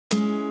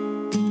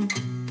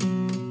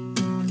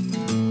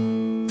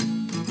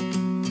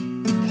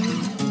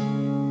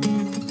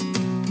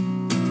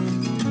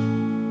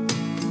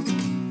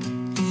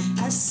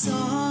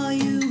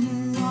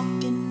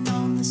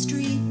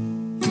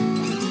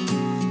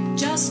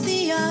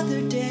the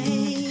other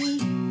day.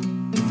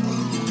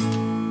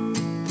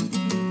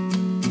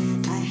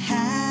 I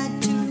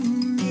had to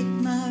make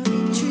my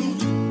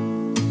retreat.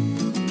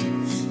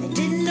 I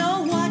didn't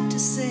know what to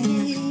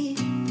say.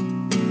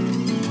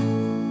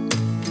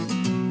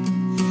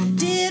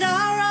 Did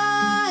our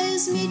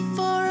eyes meet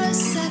for a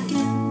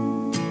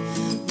second?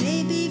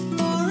 Maybe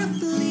for a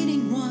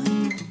fleeting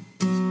one.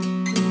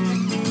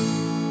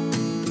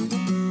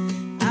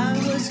 I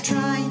was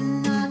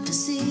trying not to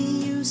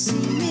see you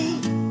see me.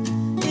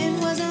 It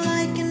wasn't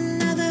like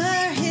another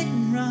hit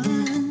and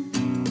run.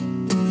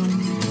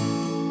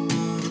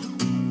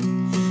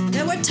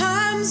 There were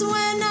times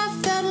when I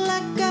felt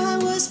like I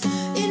was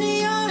in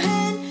your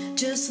hand,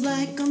 just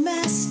like a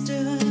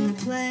master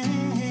plan,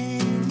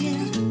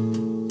 yeah.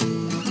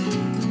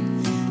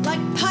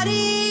 Like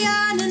putty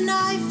on a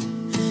knife,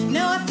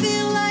 now I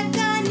feel like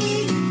I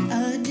need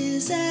a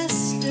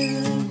disaster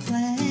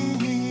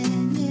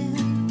plan, yeah.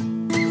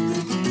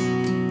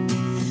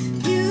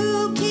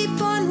 You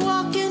keep on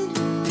walking,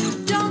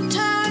 don't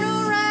turn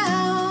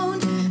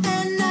around,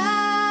 and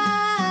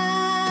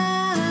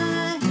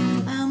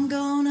I'm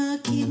gonna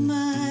keep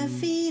my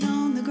feet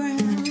on the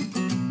ground.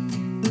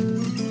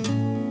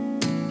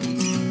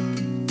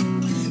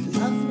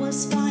 Love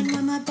was fine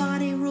when my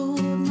body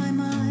ruled.